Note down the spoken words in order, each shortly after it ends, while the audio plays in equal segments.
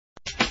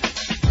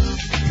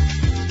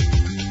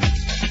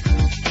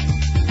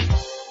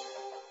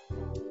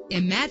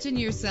Imagine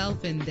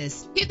yourself in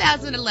this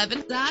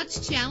 2011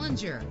 Dodge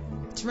Challenger.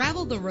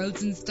 Travel the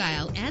roads in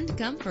style and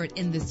comfort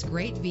in this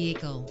great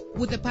vehicle.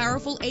 With a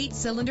powerful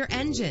 8-cylinder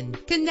engine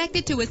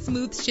connected to a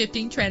smooth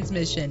shifting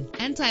transmission.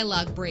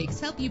 Anti-lock brakes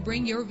help you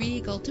bring your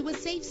vehicle to a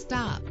safe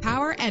stop.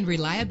 Power and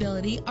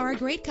reliability are a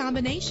great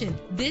combination.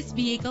 This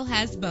vehicle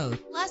has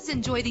both. Plus,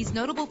 enjoy these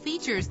notable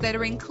features that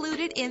are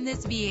included in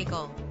this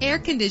vehicle: air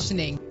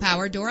conditioning,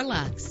 power door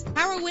locks,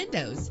 power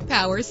windows,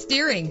 power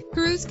steering,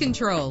 cruise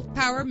control,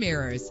 power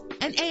mirrors,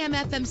 an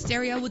AM/FM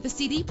stereo with a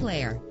CD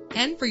player.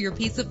 And for your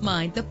peace of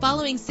mind, the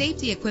following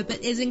safety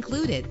equipment is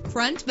included: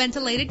 front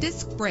ventilated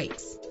disc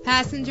brakes,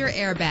 passenger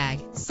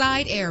airbag,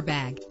 side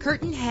airbag,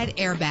 curtain head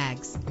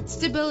airbags,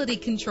 stability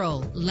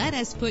control. Let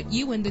us put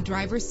you in the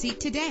driver's seat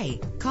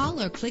today.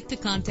 Call or click to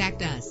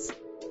contact us.